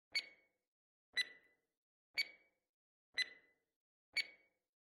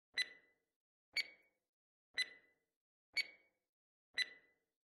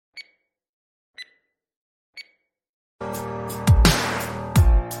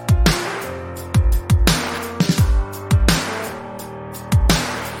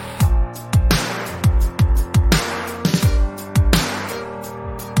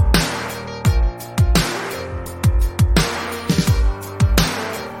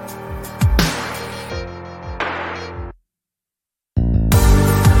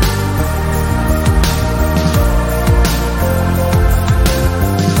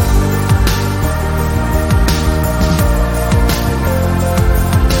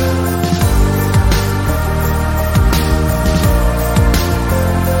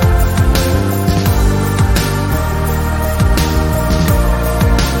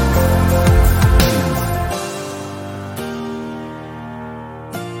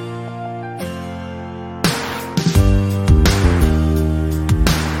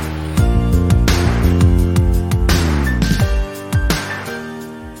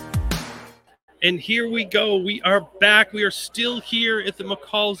And here we go. We are back. We are still here at the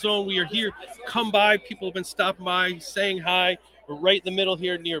McCall Zone. We are here. Come by. People have been stopping by, saying hi. We're right in the middle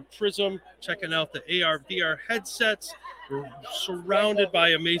here near Prism, checking out the AR, VR headsets. We're surrounded by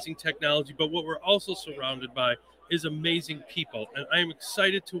amazing technology, but what we're also surrounded by is amazing people. And I am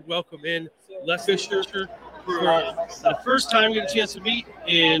excited to welcome in Leslie Fisher for the first time we get a chance to meet.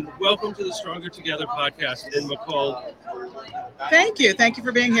 And welcome to the Stronger Together podcast in McCall. Thank you. Thank you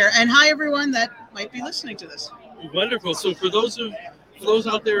for being here. And hi, everyone that might be listening to this. Wonderful. So for those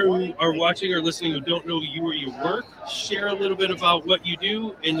out there who are watching or listening who don't know you or your work, share a little bit about what you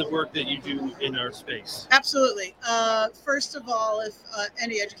do and the work that you do in our space. Absolutely. First of all, if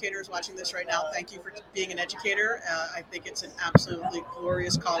any educator is watching this right now, thank you for being an educator. I think it's an absolutely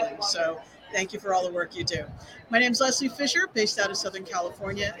glorious calling. So thank you for all the work you do. My name is Leslie Fisher, based out of Southern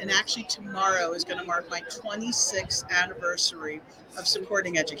California, and actually tomorrow is going to mark my 26th anniversary of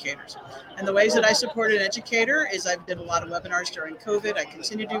supporting educators. And the ways that I support an educator is I did a lot of webinars during COVID. I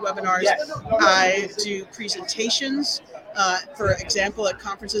continue to do webinars. I do presentations, for example, at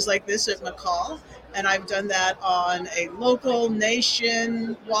conferences like this at McCall. And I've done that on a local,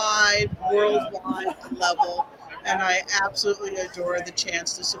 nationwide, worldwide level. And I absolutely adore the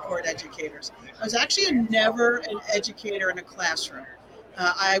chance to support educators. I was actually never an educator in a classroom.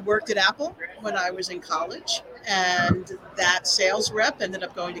 I worked at Apple when I was in college, and that sales rep ended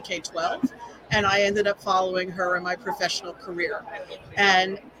up going to K-12, and I ended up following her in my professional career.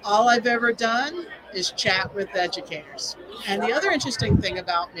 And all I've ever done is chat with educators. And the other interesting thing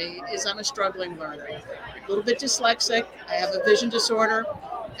about me is I'm a struggling learner, a little bit dyslexic. I have a vision disorder.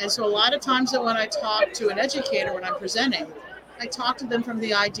 And so a lot of times that when I talk to an educator when I'm presenting, I talk to them from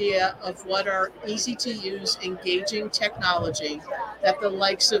the idea of what are easy to use, engaging technology that the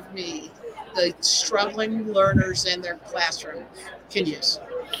likes of me, the struggling learners in their classroom, can use.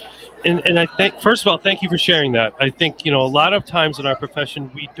 And I think, first of all, thank you for sharing that. I think, a lot of times in our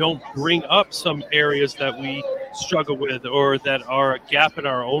profession, we don't bring up some areas that we struggle with or that are a gap in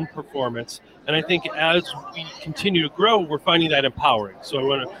our own performance. And I think as we continue to grow, we're finding that empowering. So I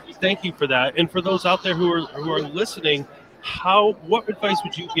want to thank you for that. And for those out there who are listening, what advice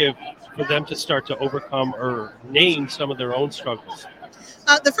would you give for them to start to overcome or name some of their own struggles?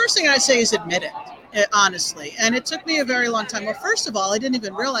 The first thing I'd say is admit it, honestly. And it took me a very long time. Well, first of all, I didn't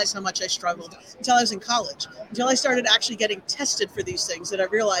even realize how much I struggled until I was in college, until I started actually getting tested for these things, that I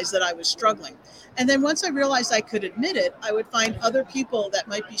realized that I was struggling. And then once I realized I could admit it, I would find other people that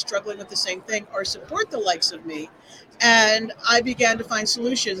might be struggling with the same thing or support the likes of me. And I began to find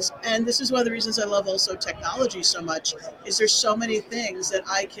solutions. And this is one of the reasons I love also technology so much, is there's so many things that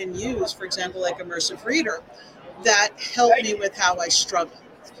I can use, for example, like Immersive Reader, that help me with how I struggle.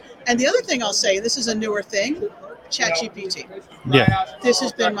 And the other thing I'll say, this is a newer thing, ChatGPT. Yeah. This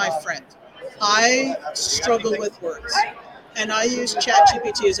has been my friend. I struggle with words, and I use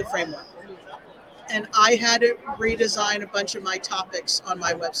ChatGPT as a framework. And I had it redesign a bunch of my topics on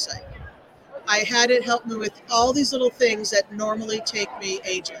my website. I had it help me with all these little things that normally take me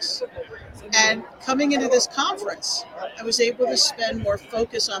ages. And coming into this conference, I was able to spend more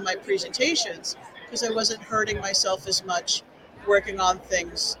focus on my presentations because I wasn't hurting myself as much working on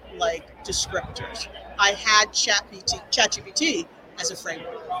things like descriptors. I had ChatGPT as a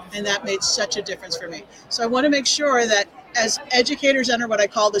framework, and that made such a difference for me. So I want to make sure that as educators enter what I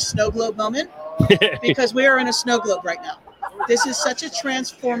call the snow globe moment, because we are in a snow globe right now. This is such a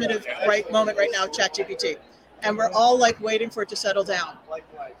transformative moment right now, ChatGPT. And we're all like waiting for it to settle down.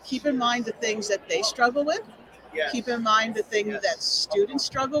 Keep in mind the things that they struggle with. Keep in mind the things that students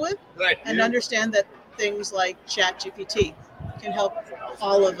struggle with. And understand that things like ChatGPT can help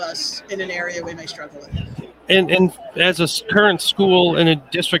all of us in an area we may struggle with. And as a current school and a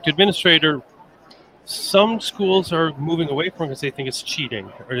district administrator, some schools are moving away from it because they think it's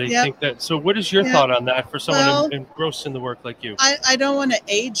cheating, or they think that. So what is your thought on that for someone engrossed in the work like you? I don't want to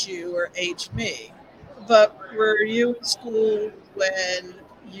age you or age me, but were you in school when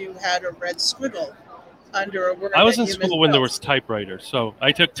you had a red squiggle under a word? I was in school when there was typewriters, so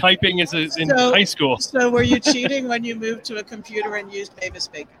I took typing in high school. So were you cheating when you moved to a computer and used Mavis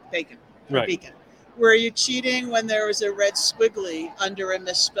Bacon? Right. Beacon? Were you cheating when there was a red squiggly under a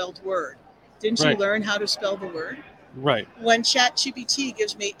misspelled word? Didn't you learn how to spell the word? Right. When ChatGPT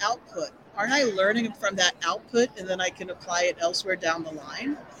gives me output, aren't I learning from that output and then I can apply it elsewhere down the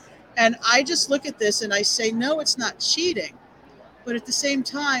line? And I just look at this and I say, no, it's not cheating. But at the same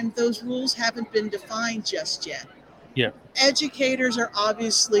time, those rules haven't been defined just yet. Yeah. Educators are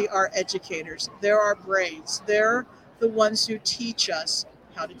obviously our educators. They're our brains. They're the ones who teach us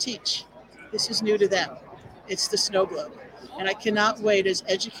how to teach. This is new to them. It's the snow globe. And I cannot wait as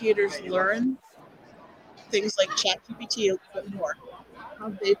educators learn things like ChatGPT a little bit more, how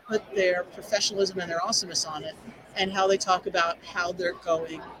they put their professionalism and their awesomeness on it, and how they talk about how they're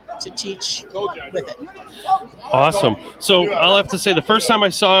going to teach with it. Awesome. So I'll have to say, the first time I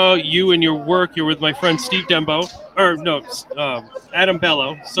saw you and your work, you're with my friend Steve Dembo, Adam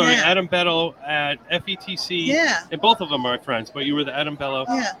Bello. Sorry, Yeah. Adam Bello at FETC. Yeah. And both of them are friends, but you were the Adam Bello.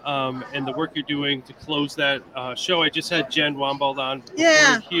 Yeah. And the work you're doing to close that show. I just had Jen Wambald on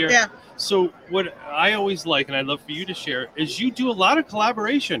Yeah. here. Yeah. So what I always like, and I'd love for you to share, is you do a lot of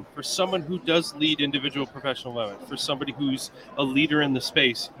collaboration for someone who does lead individual professional development, for somebody who's a leader in the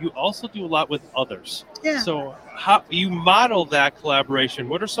space. You also do a lot with others. Yeah. So how you model that collaboration?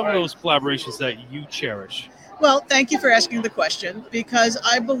 What are some of those collaborations that you cherish? Well, thank you for asking the question, because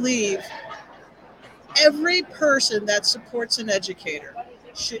I believe every person that supports an educator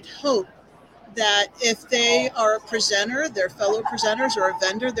should hope that if they are a presenter, their fellow presenters, or a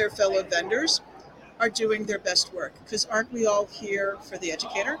vendor, their fellow vendors are doing their best work. Because aren't we all here for the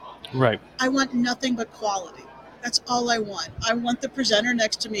educator? Right. I want nothing but quality. That's all I want. I want the presenter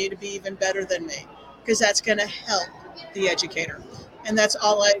next to me to be even better than me, because that's going to help the educator. And that's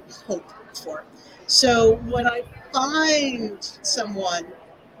all I hope for. So when I find someone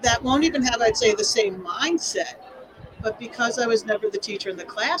that won't even have, I'd say, the same mindset, but because I was never the teacher in the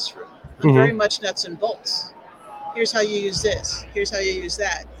classroom, I'm very much nuts and bolts. Here's how you use this. Here's how you use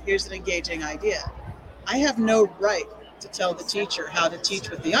that. Here's an engaging idea. I have no right to tell the teacher how to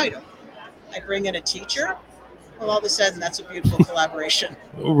teach with the item. I bring in a teacher, well, all of a sudden, that's a beautiful collaboration.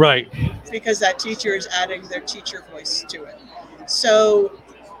 Right. Because that teacher is adding their teacher voice to it. So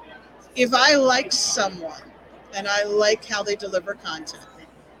if I like someone and I like how they deliver content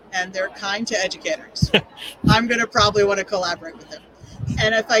and they're kind to educators, I'm going to probably want to collaborate with them.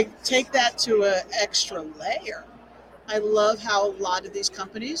 And if I take that to an extra layer, I love how a lot of these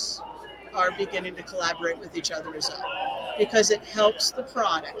companies are beginning to collaborate with each other as well, because it helps the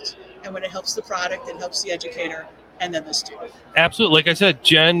product. And when it helps the product, it helps the educator and then the student. Absolutely. Like I said,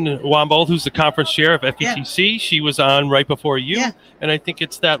 Jen Wambald, who's the conference chair of FETC, she was on right before you. Yeah. And I think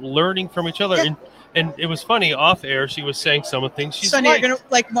it's that learning from each other. Yeah. And it was funny, off air, she was saying some of the things she's Sonny, like. you're going to,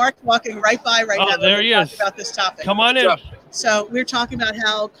 like Mark walking right by right now. There he is. About this topic. Come on in. So we're talking about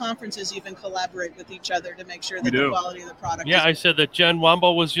how conferences even collaborate with each other to make sure that the quality of the product is. I said that Jen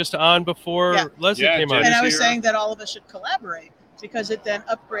Wambald was just on before Leslie came on. And I was saying that all of us should collaborate, because it then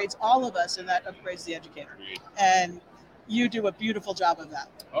upgrades all of us, and that upgrades the educator. And you do a beautiful job of that.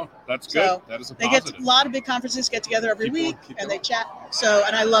 Oh, that's good. So that is a they positive. get a lot of big conferences get together every week and they chat. So,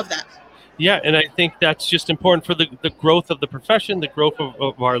 and I love that. Yeah, and I think that's just important for the growth of the profession, the growth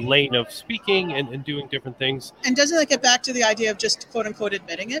of our lane of speaking and doing different things. And doesn't that get back to the idea of just quote unquote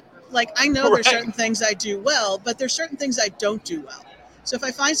admitting it? Like, I know there's certain things I do well, but there's certain things I don't do well. So if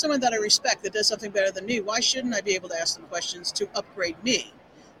I find someone that I respect that does something better than me, why shouldn't I be able to ask them questions to upgrade me?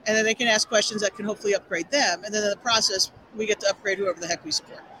 And then they can ask questions that can hopefully upgrade them. And then in the process, we get to upgrade whoever the heck we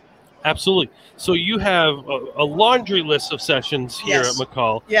support. Absolutely. So you have a laundry list of sessions here at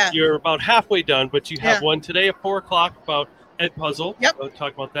McCall. Yeah. You're about halfway done, but you have one today at 4 o'clock about Edpuzzle. Yep. We'll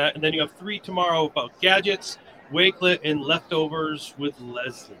talk about that. And then you have 3 tomorrow about gadgets, Wakelet, and leftovers with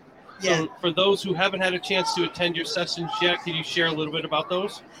Leslie. Yeah. So for those who haven't had a chance to attend your sessions yet, can you share a little bit about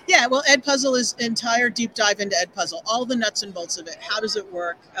those? Yeah, well, Edpuzzle is entire deep dive into Edpuzzle, all the nuts and bolts of it. How does it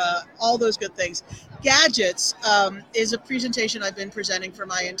work? All those good things. Gadgets is a presentation I've been presenting for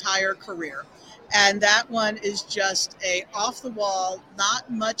my entire career. And that one is just a off the wall, not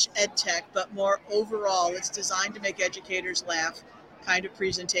much ed tech, but more overall. It's designed to make educators laugh kind of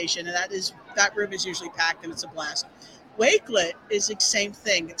presentation. And that room is usually packed and it's a blast. Wakelet is the same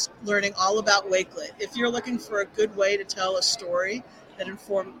thing. It's learning all about Wakelet. If you're looking for a good way to tell a story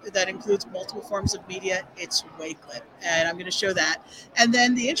that includes multiple forms of media, it's Wakelet. And I'm going to show that. And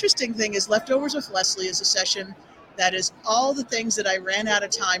then the interesting thing is Leftovers with Leslie is a session that is all the things that I ran out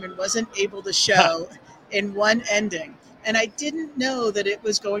of time and wasn't able to show in one ending. And I didn't know that it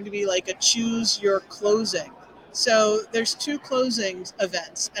was going to be like a choose your closing. So there's 2 closing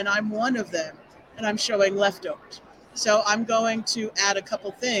events, and I'm one of them, and I'm showing Leftovers. So I'm going to add a couple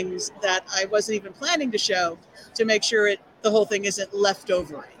things that I wasn't even planning to show to make sure the whole thing isn't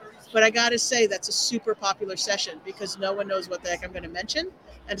leftovery. But I got to say that's a super popular session because no one knows what the heck I'm going to mention,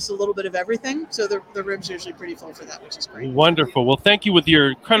 and it's a little bit of everything. So the room's usually pretty full for that, which is great. Wonderful. Well, thank you with your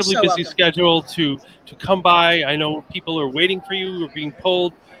incredibly busy welcome. schedule to come by. I know people are waiting for you, are being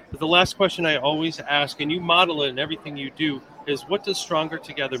pulled. But the last question I always ask, and you model it in everything you do, is what does Stronger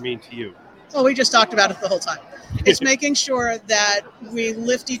Together mean to you? Well, we just talked about it the whole time. It's making sure that we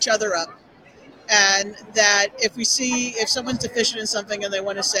lift each other up And that if someone's deficient in something and they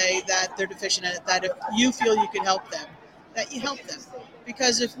want to say that they're deficient in it, that if you feel you can help them, that you help them.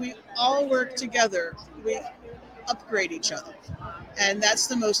 Because if we all work together, we upgrade each other. And that's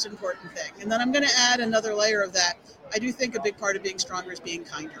the most important thing. And then I'm going to add another layer of that. I do think a big part of being stronger is being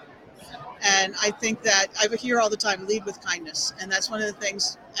kinder. And I think that I hear all the time, lead with kindness. And that's one of the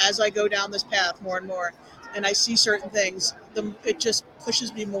things, as I go down this path more and more, and I see certain things, it just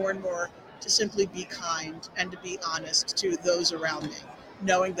pushes me more and more to simply be kind and to be honest to those around me,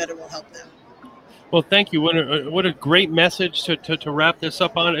 knowing that it will help them. Well, thank you. What a great message to wrap this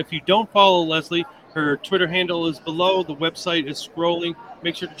up on. If you don't follow Leslie, her Twitter handle is below. The website is scrolling.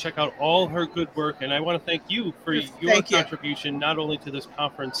 Make sure to check out all her good work. And I want to thank you for your contribution, not only to this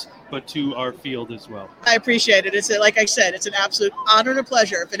conference, but to our field as well. I appreciate it. Like I said, it's an absolute honor and a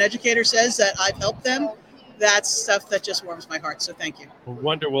pleasure. If an educator says that I've helped them, that's stuff that just warms my heart. So thank you.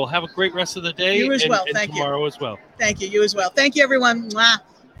 Wonderful. Have a great rest of the day. You as well. And thank tomorrow you. as well. Thank you. You as well. Thank you, everyone. Mwah.